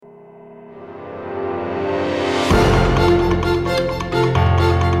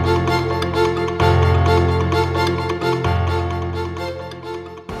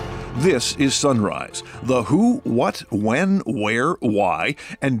This is Sunrise, the who, what, when, where, why,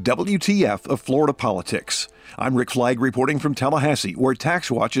 and WTF of Florida politics. I'm Rick Flagg reporting from Tallahassee, where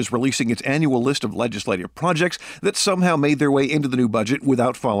TaxWatch is releasing its annual list of legislative projects that somehow made their way into the new budget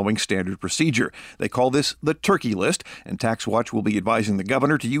without following standard procedure. They call this the turkey list, and TaxWatch will be advising the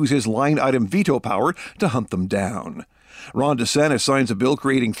governor to use his line item veto power to hunt them down. Ron DeSantis signs a bill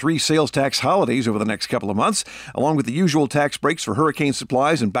creating 3 sales tax holidays over the next couple of months. Along with the usual tax breaks for hurricane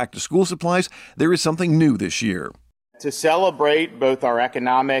supplies and back-to-school supplies, there is something new this year. To celebrate both our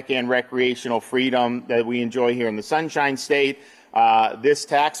economic and recreational freedom that we enjoy here in the Sunshine State, this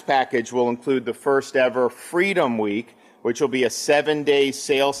tax package will include the first ever Freedom Week, which will be a 7-day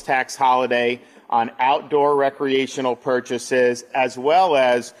sales tax holiday on outdoor recreational purchases, as well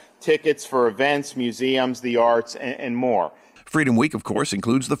as tickets for events, museums, the arts, and more. Freedom Week, of course,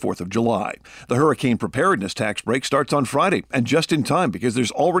 includes the 4th of July. The hurricane preparedness tax break starts on Friday, and just in time because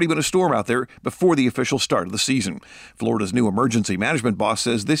there's already been a storm out there before the official start of the season. Florida's new emergency management boss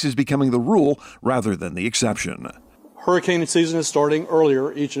says this is becoming the rule rather than the exception. Hurricane season is starting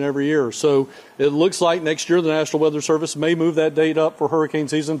earlier each and every year, so it looks like next year the National Weather Service may move that date up for hurricane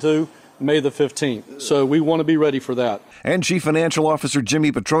season to May the 15th. So we want to be ready for that. And Chief Financial Officer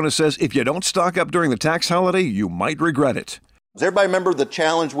Jimmy Petronas says if you don't stock up during the tax holiday, you might regret it. Does everybody remember the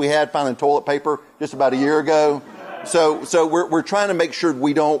challenge we had finding toilet paper just about a year ago? So we're trying to make sure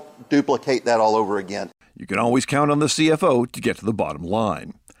we don't duplicate that all over again. You can always count on the CFO to get to the bottom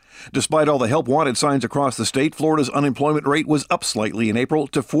line. Despite all the help wanted signs across the state, Florida's unemployment rate was up slightly in April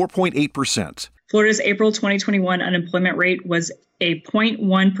to 4.8%. Florida's April 2021 unemployment rate was a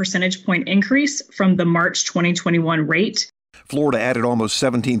 0.1 percentage point increase from the March 2021 rate. Florida added almost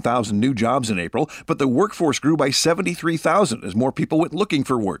 17,000 new jobs in April, but the workforce grew by 73,000 as more people went looking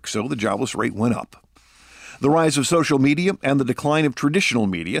for work, so the jobless rate went up. The rise of social media and the decline of traditional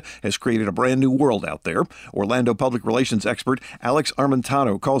media has created a brand new world out there. Orlando public relations expert Alex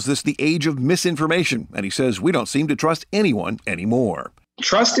Armentano calls this the age of misinformation, and he says we don't seem to trust anyone anymore.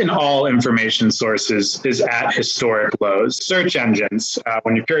 Trust in all information sources is at historic lows. Search engines,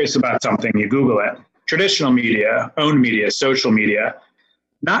 when you're curious about something, you Google it. Traditional media, owned media, social media,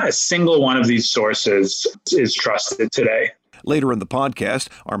 not a single one of these sources is trusted today. Later in the podcast,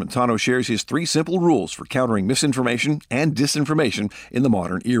 Armentano shares his 3 simple rules for countering misinformation and disinformation in the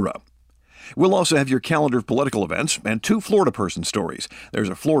modern era. We'll also have your calendar of political events and 2 Florida person stories. There's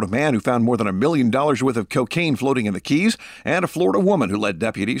a Florida man who found more than $1 million worth of cocaine floating in the Keys, and a Florida woman who led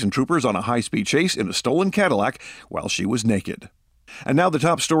deputies and troopers on a high-speed chase in a stolen Cadillac while she was naked. And now the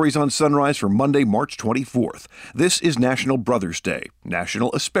top stories on Sunrise for Monday, March 24th. This is National Brothers Day,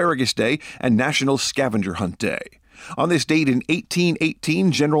 National Asparagus Day, and National Scavenger Hunt Day. On this date in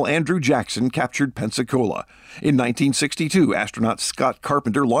 1818, General Andrew Jackson captured Pensacola. In 1962, astronaut Scott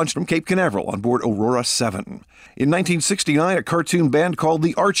Carpenter launched from Cape Canaveral on board Aurora 7. In 1969, a cartoon band called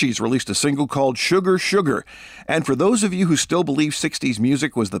the Archies released a single called Sugar, Sugar. And for those of you who still believe 60s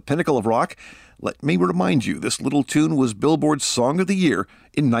music was the pinnacle of rock, let me remind you, this little tune was Billboard's Song of the Year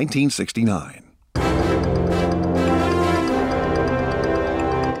in 1969.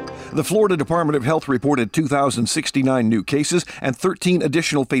 The Florida Department of Health reported 2,069 new cases and 13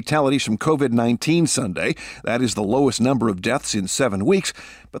 additional fatalities from COVID-19 Sunday. That is the lowest number of deaths in 7 weeks,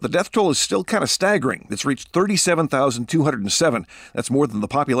 but the death toll is still kind of staggering. It's reached 37,207. That's more than the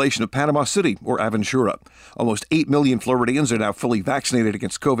population of Panama City or Aventura. Almost 8 million Floridians are now fully vaccinated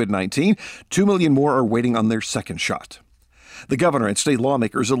against COVID-19. 2 million more are waiting on their second shot. The governor and state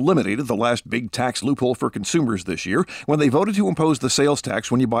lawmakers eliminated the last big tax loophole for consumers this year when they voted to impose the sales tax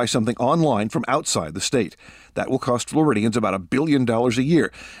when you buy something online from outside the state. That will cost Floridians about $1 billion a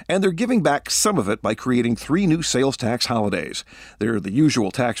year, and they're giving back some of it by creating 3 new sales tax holidays. There are the usual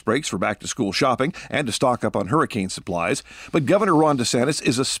tax breaks for back-to-school shopping and to stock up on hurricane supplies, but Governor Ron DeSantis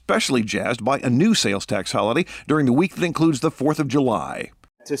is especially jazzed by a new sales tax holiday during the week that includes the 4th of July.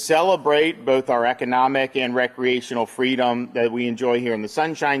 To celebrate both our economic and recreational freedom that we enjoy here in the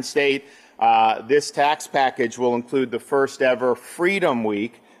Sunshine State, this tax package will include the first ever Freedom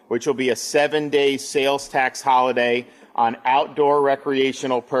Week, which will be a 7-day sales tax holiday on outdoor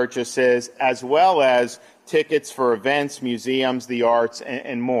recreational purchases, as well as tickets for events, museums, the arts,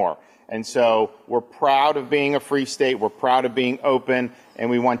 and more. And so we're proud of being a free state. We're proud of being open, and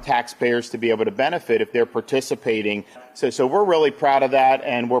we want taxpayers to be able to benefit if they're participating. So we're really proud of that,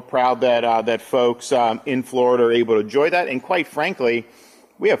 and we're proud that that folks in Florida are able to enjoy that. And quite frankly,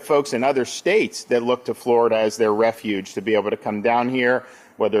 we have folks in other states that look to Florida as their refuge to be able to come down here,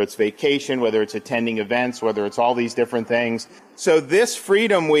 whether it's vacation, whether it's attending events, whether it's all these different things. So this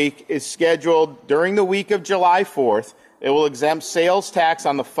Freedom Week is scheduled during the week of July 4th. It will exempt sales tax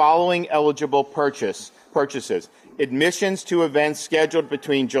on the following eligible purchases. Admissions to events scheduled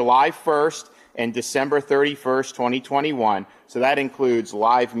between July 1st and December 31st, 2021. So that includes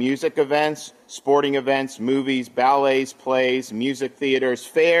live music events, sporting events, movies, ballets, plays, music theaters,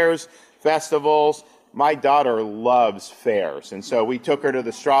 fairs, festivals. My daughter loves fairs, and so we took her to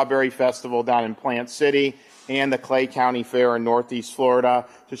the Strawberry Festival down in Plant City and the Clay County Fair in Northeast Florida.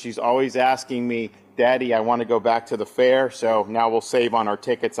 So she's always asking me, Daddy, I want to go back to the fair. So now we'll save on our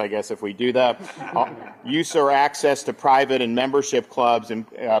tickets, I guess, if we do that. Use or access to private and membership clubs and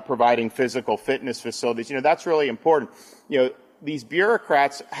providing physical fitness facilities. That's really important. These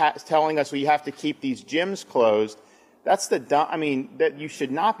bureaucrats telling us we have to keep these gyms closed. That's that you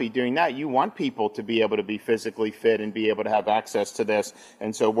should not be doing that. You want people to be able to be physically fit and be able to have access to this.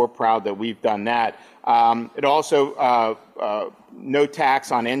 And so we're proud that we've done that. It also, no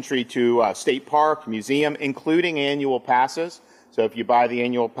tax on entry to state park, museum, including annual passes. So if you buy the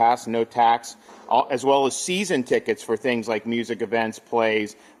annual pass, no tax, as well as season tickets for things like music events,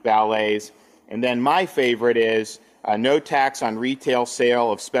 plays, ballets. And then my favorite is no tax on retail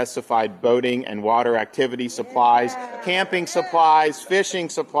sale of specified boating and water activity supplies, camping supplies, fishing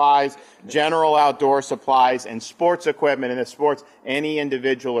supplies, general outdoor supplies, and sports equipment. In the sports, any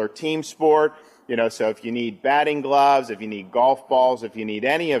individual or team sport. So if you need batting gloves, if you need golf balls, if you need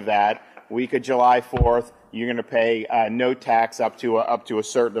any of that, week of July 4th, you're going to pay no tax up to a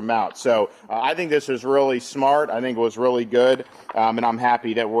certain amount. So I think this was really smart. I think it was really good, and I'm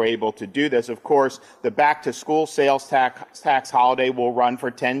happy that we're able to do this. Of course, the back-to-school sales tax holiday will run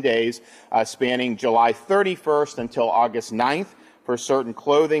for 10 days, spanning July 31st until August 9th for certain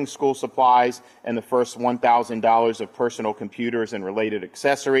clothing, school supplies, and the first $1,000 of personal computers and related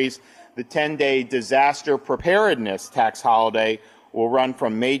accessories. The 10-day disaster preparedness tax holiday will run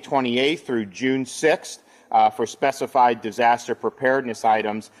from May 28th through June 6th. For specified disaster preparedness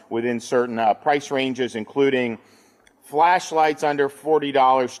items within certain price ranges, including flashlights under $40,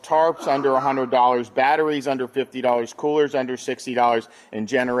 tarps under $100, batteries under $50, coolers under $60, and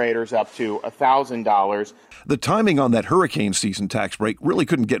generators up to $1,000. The timing on that hurricane season tax break really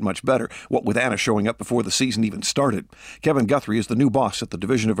couldn't get much better, what with Anna showing up before the season even started. Kevin Guthrie is the new boss at the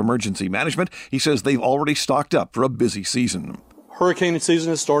Division of Emergency Management. He says they've already stocked up for a busy season. Hurricane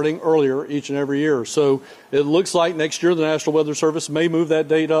season is starting earlier each and every year. So it looks like next year the National Weather Service may move that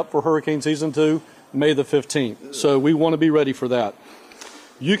date up for hurricane season to May the 15th. So we want to be ready for that.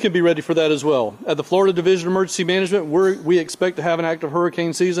 You can be ready for that as well. At the Florida Division of Emergency Management, we expect to have an active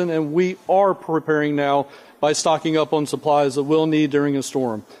hurricane season, and we are preparing now by stocking up on supplies that we'll need during a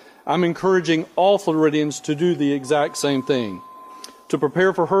storm. I'm encouraging all Floridians to do the exact same thing. To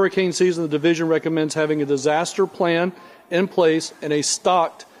prepare for hurricane season, the division recommends having a disaster plan in place and a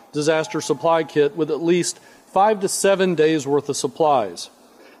stocked disaster supply kit with at least 5 to 7 days worth of supplies.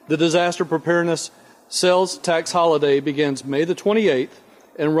 The disaster preparedness sales tax holiday begins May the 28th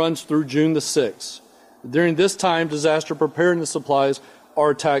and runs through June the 6th. During this time, disaster preparedness supplies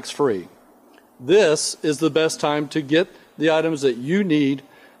are tax-free. This is the best time to get the items that you need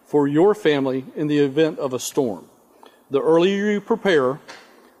for your family in the event of a storm. The earlier you prepare,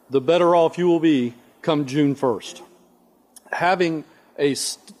 the better off you will be come June 1st. Having a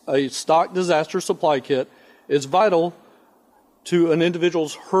stock disaster supply kit is vital to an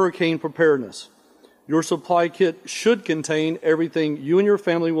individual's hurricane preparedness. Your supply kit should contain everything you and your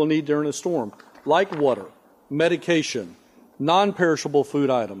family will need during a storm, like water, medication, non-perishable food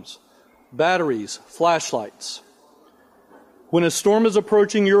items, batteries, flashlights. When a storm is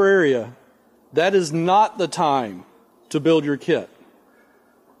approaching your area, that is not the time to build your kit.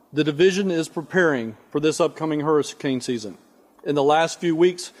 The division is preparing for this upcoming hurricane season. In the last few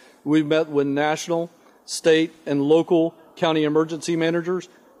weeks, we've met with national, state, and local county emergency managers,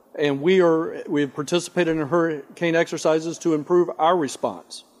 and we have participated in hurricane exercises to improve our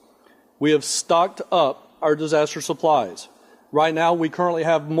response. We have stocked up our disaster supplies. Right now, we currently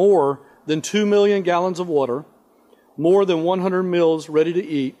have more than 2 million gallons of water, more than 100 meals ready to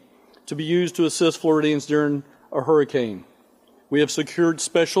eat to be used to assist Floridians during a hurricane. We have secured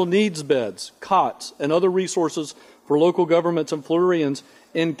special needs beds, cots, and other resources for local governments and Floridians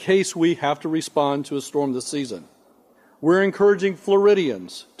in case we have to respond to a storm this season. We're encouraging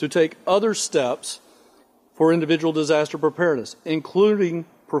Floridians to take other steps for individual disaster preparedness, including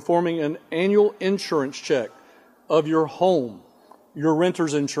performing an annual insurance check of your home, your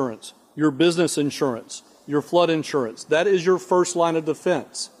renter's insurance, your business insurance, your flood insurance. That is your first line of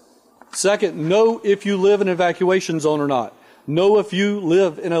defense. Second, know if you live in an evacuation zone or not. Know if you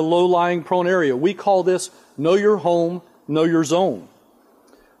live in a low-lying prone area. We call this know your home, know your zone.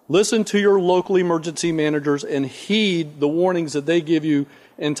 Listen to your local emergency managers and heed the warnings that they give you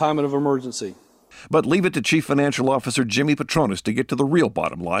in time of emergency. But leave it to Chief Financial Officer Jimmy Patronis to get to the real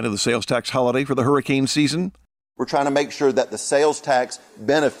bottom line of the sales tax holiday for the hurricane season. We're trying to make sure that the sales tax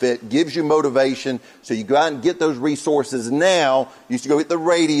benefit gives you motivation, so you go out and get those resources now. You used to go get the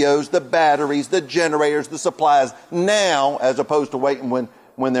radios, the batteries, the generators, the supplies now, as opposed to waiting when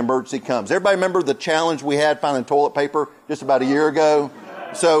the emergency comes. Everybody remember the challenge we had finding toilet paper just about a year ago?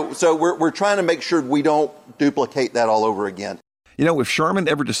 So we're trying to make sure we don't duplicate that all over again. You know, if Charmin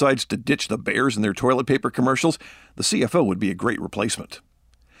ever decides to ditch the bears in their toilet paper commercials, the CFO would be a great replacement.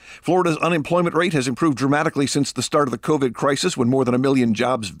 Florida's unemployment rate has improved dramatically since the start of the COVID crisis, when more than 1 million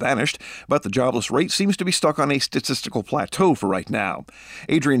jobs vanished, but the jobless rate seems to be stuck on a statistical plateau for right now.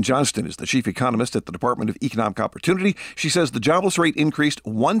 Adrienne Johnston is the chief economist at the Department of Economic Opportunity. She says the jobless rate increased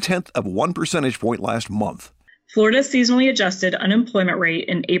 0.1 of 1 percentage point last month. Florida's seasonally adjusted unemployment rate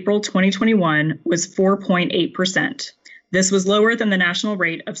in April 2021 was 4.8%. This was lower than the national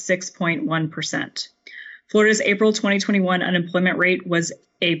rate of 6.1%. Florida's April 2021 unemployment rate was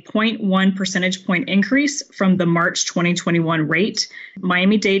a 0.1 percentage point increase from the March 2021 rate.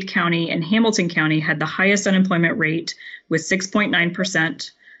 Miami-Dade County and Hamilton County had the highest unemployment rate with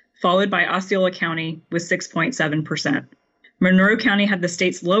 6.9%, followed by Osceola County with 6.7%. Monroe County had the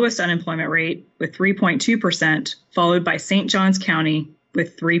state's lowest unemployment rate with 3.2%, followed by St. Johns County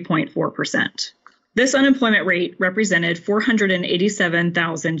with 3.4%. This unemployment rate represented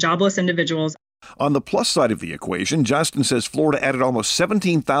 487,000 jobless individuals. On the plus side of the equation, Johnston says Florida added almost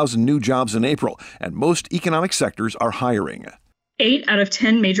 17,000 new jobs in April, and most economic sectors are hiring. 8 out of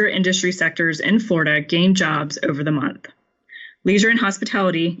 10 major industry sectors in Florida gained jobs over the month. Leisure and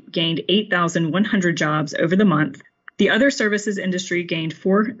hospitality gained 8,100 jobs over the month. The other services industry gained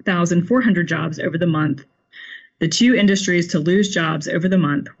 4,400 jobs over the month. The two industries to lose jobs over the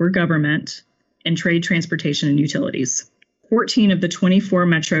month were government and trade, transportation, and utilities. 14 of the 24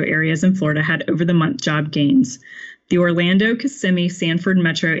 metro areas in Florida had over-the-month job gains. The Orlando, Kissimmee, Sanford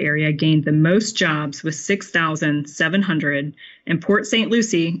metro area gained the most jobs with 6,700, and Port St.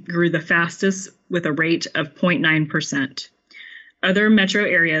 Lucie grew the fastest with a rate of 0.9%. Other metro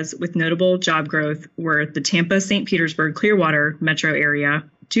areas with notable job growth were the Tampa, St. Petersburg, Clearwater metro area,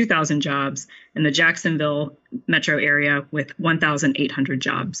 2,000 jobs, and the Jacksonville metro area with 1,800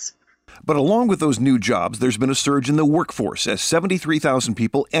 jobs. But along with those new jobs, there's been a surge in the workforce as 73,000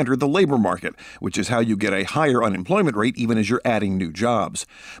 people entered the labor market, which is how you get a higher unemployment rate even as you're adding new jobs.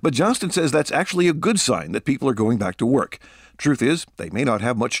 But Johnston says that's actually a good sign that people are going back to work. Truth is, they may not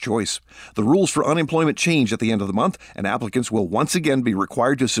have much choice. The rules for unemployment change at the end of the month, and applicants will once again be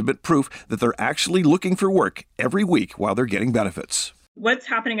required to submit proof that they're actually looking for work every week while they're getting benefits. What's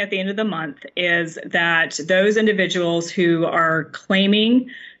happening at the end of the month is that those individuals who are claiming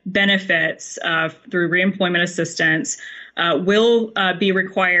benefits through reemployment assistance will be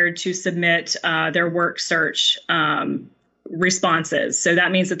required to submit their work search responses. So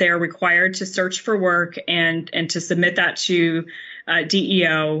that means that they are required to search for work and to submit that to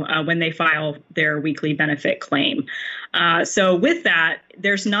DEO when they file their weekly benefit claim. So with that,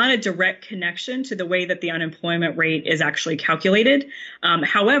 there's not a direct connection to the way that the unemployment rate is actually calculated.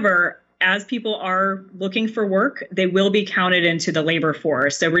 However, as people are looking for work, they will be counted into the labor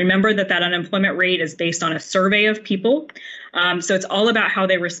force. So remember that unemployment rate is based on a survey of people. So it's all about how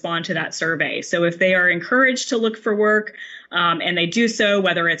they respond to that survey. So if they are encouraged to look for work and they do so,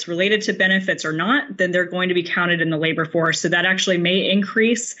 whether it's related to benefits or not, then they're going to be counted in the labor force. So that actually may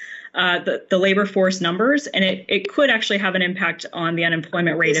increase the labor force numbers, and it could actually have an impact on the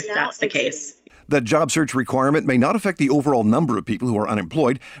unemployment rate if that's the case. That job search requirement may not affect the overall number of people who are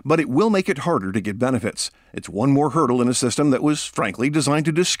unemployed, but it will make it harder to get benefits. It's one more hurdle in a system that was, frankly, designed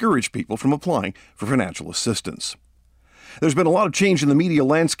to discourage people from applying for financial assistance. There's been a lot of change in the media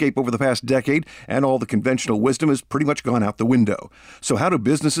landscape over the past decade, and all the conventional wisdom has pretty much gone out the window. So how do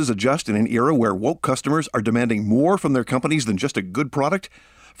businesses adjust in an era where woke customers are demanding more from their companies than just a good product?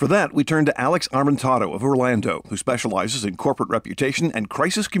 For that, we turn to Alex Armentano of Orlando, who specializes in corporate reputation and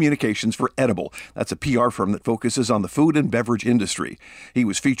crisis communications for Edible. That's a PR firm that focuses on the food and beverage industry. He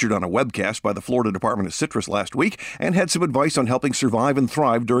was featured on a webcast by the Florida Department of Citrus last week and had some advice on helping survive and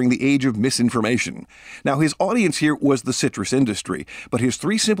thrive during the age of misinformation. Now, his audience here was the citrus industry, but his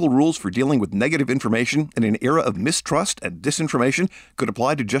 3 simple rules for dealing with negative information in an era of mistrust and disinformation could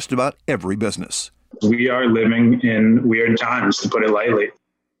apply to just about every business. We are living in weird times, to put it lightly.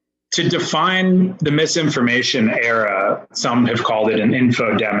 To define the misinformation era, some have called it an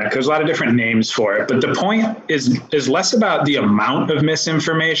infodemic. There's a lot of different names for it, but the point is less about the amount of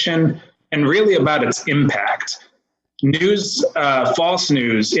misinformation and really about its impact. False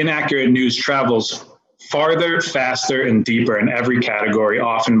news, inaccurate news travels farther, faster, and deeper in every category,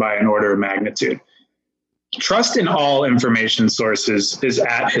 often by an order of magnitude. Trust in all information sources is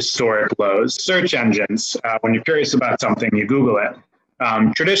at historic lows. Search engines, when you're curious about something, you Google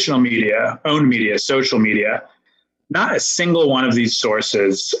it. Traditional media, owned media, social media, not a single one of these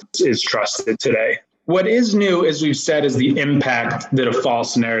sources is trusted today. What is new, as we've said, is the impact that a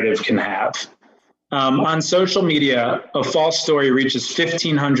false narrative can have. On social media, a false story reaches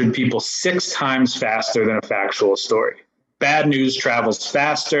 1,500 people 6 times faster than a factual story. Bad news travels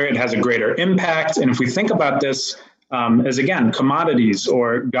faster, it has a greater impact. And if we think about this as, again, commodities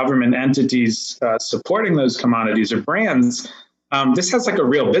or government entities supporting those commodities or brands, this has like a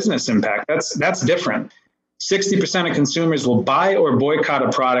real business impact. That's different. 60% of consumers will buy or boycott a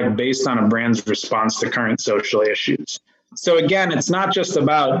product based on a brand's response to current social issues. So again, it's not just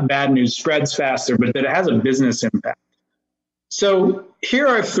about bad news spreads faster, but that it has a business impact. So here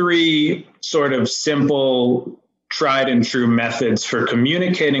are 3 sort of simple, tried and true methods for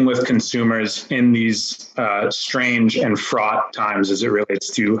communicating with consumers in these strange and fraught times as it relates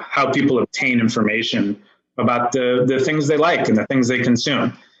to how people obtain information about the things they like and the things they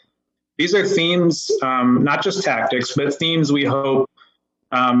consume. These are themes, not just tactics, but themes we hope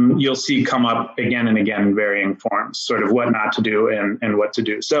you'll see come up again and again in varying forms, sort of what not to do and what to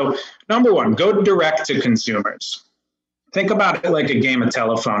do. So number 1, go direct to consumers. Think about it like a game of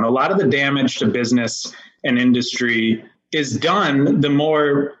telephone. A lot of the damage to business and industry is done the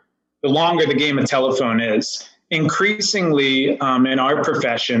longer the game of telephone is. Increasingly in our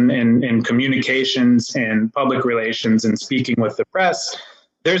profession, in communications and public relations and speaking with the press,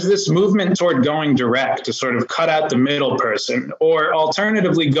 there's this movement toward going direct to sort of cut out the middle person, or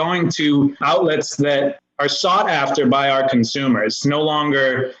alternatively going to outlets that are sought after by our consumers. No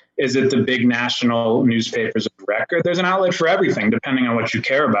longer is it the big national newspapers of record. There's an outlet for everything, depending on what you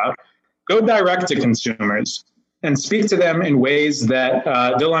care about. Go direct to consumers and speak to them in ways that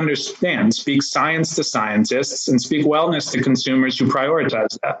they'll understand. Speak science to scientists and speak wellness to consumers who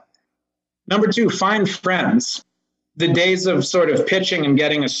prioritize that. Number 2, find friends. The days of sort of pitching and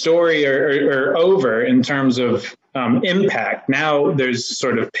getting a story are over in terms of impact. Now there's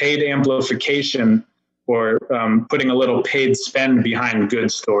sort of paid amplification or putting a little paid spend behind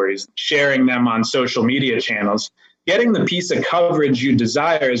good stories, sharing them on social media channels. Getting the piece of coverage you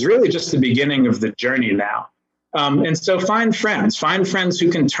desire is really just the beginning of the journey now. And so find friends who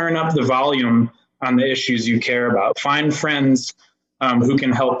can turn up the volume on the issues you care about. Find friends who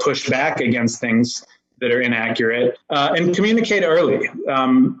can help push back against things that are inaccurate, and communicate early.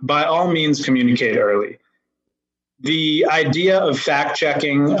 By all means, communicate early. The idea of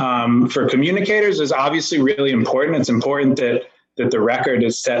fact-checking for communicators is obviously really important. It's important that the record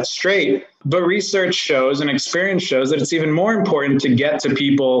is set straight, but research shows and experience shows that it's even more important to get to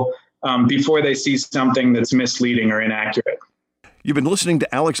people before they see something that's misleading or inaccurate. You've been listening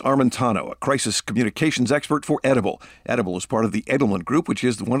to Alex Armentano, a crisis communications expert for Edible. Edible is part of the Edelman Group, which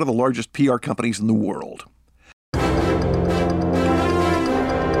is one of the largest PR companies in the world.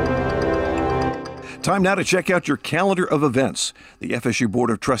 Time now to check out your calendar of events. The FSU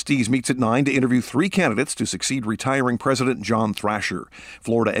Board of Trustees meets at 9 to interview 3 candidates to succeed retiring President John Thrasher.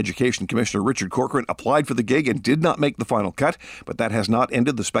 Florida Education Commissioner Richard Corcoran applied for the gig and did not make the final cut, but that has not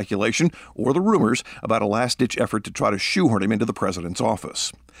ended the speculation or the rumors about a last-ditch effort to try to shoehorn him into the president's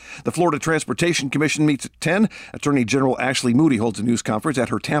office. The Florida Transportation Commission meets at 10. Attorney General Ashley Moody holds a news conference at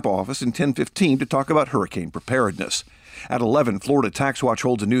her Tampa office in 10:15 to talk about hurricane preparedness. At 11, Florida Tax Watch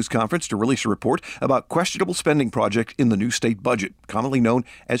holds a news conference to release a report about questionable spending projects in the new state budget, commonly known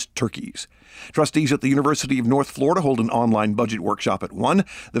as turkeys. Trustees at the University of North Florida hold an online budget workshop at 1.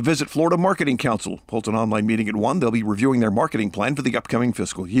 The Visit Florida Marketing Council holds an online meeting at 1. They'll be reviewing their marketing plan for the upcoming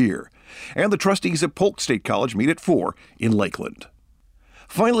fiscal year. And the trustees at Polk State College meet at 4 in Lakeland.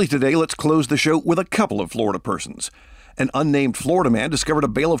 Finally today, let's close the show with a couple of Florida persons. An unnamed Florida man discovered a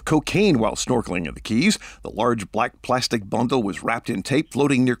bale of cocaine while snorkeling in the Keys. The large black plastic bundle was wrapped in tape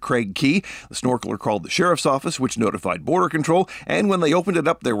floating near Craig Key. The snorkeler called the sheriff's office, which notified Border Control, and when they opened it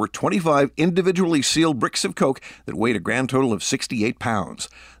up, there were 25 individually sealed bricks of coke that weighed a grand total of 68 pounds.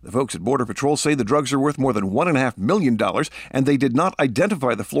 The folks at Border Patrol say the drugs are worth more than $1.5 million, and they did not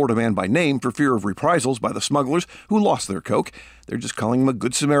identify the Florida man by name for fear of reprisals by the smugglers who lost their coke. They're just calling him a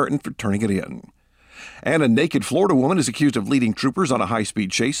good Samaritan for turning it in. And a naked Florida woman is accused of leading troopers on a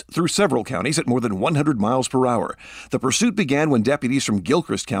high-speed chase through several counties at more than 100 miles per hour. The pursuit began when deputies from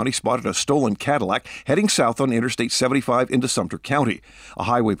Gilchrist County spotted a stolen Cadillac heading south on Interstate 75 into Sumter County. A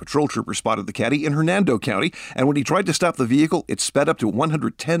highway patrol trooper spotted the caddy in Hernando County, and when he tried to stop the vehicle, it sped up to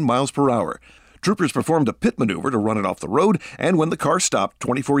 110 miles per hour. Troopers performed a pit maneuver to run it off the road, and when the car stopped,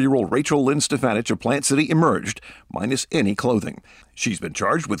 24-year-old Rachel Lynn Stefanich of Plant City emerged, minus any clothing. She's been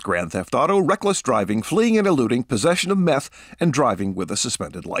charged with grand theft auto, reckless driving, fleeing and eluding, possession of meth, and driving with a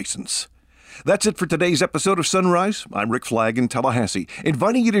suspended license. That's it for today's episode of Sunrise. I'm Rick Flagg in Tallahassee,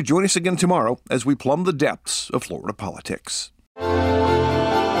 inviting you to join us again tomorrow as we plumb the depths of Florida politics.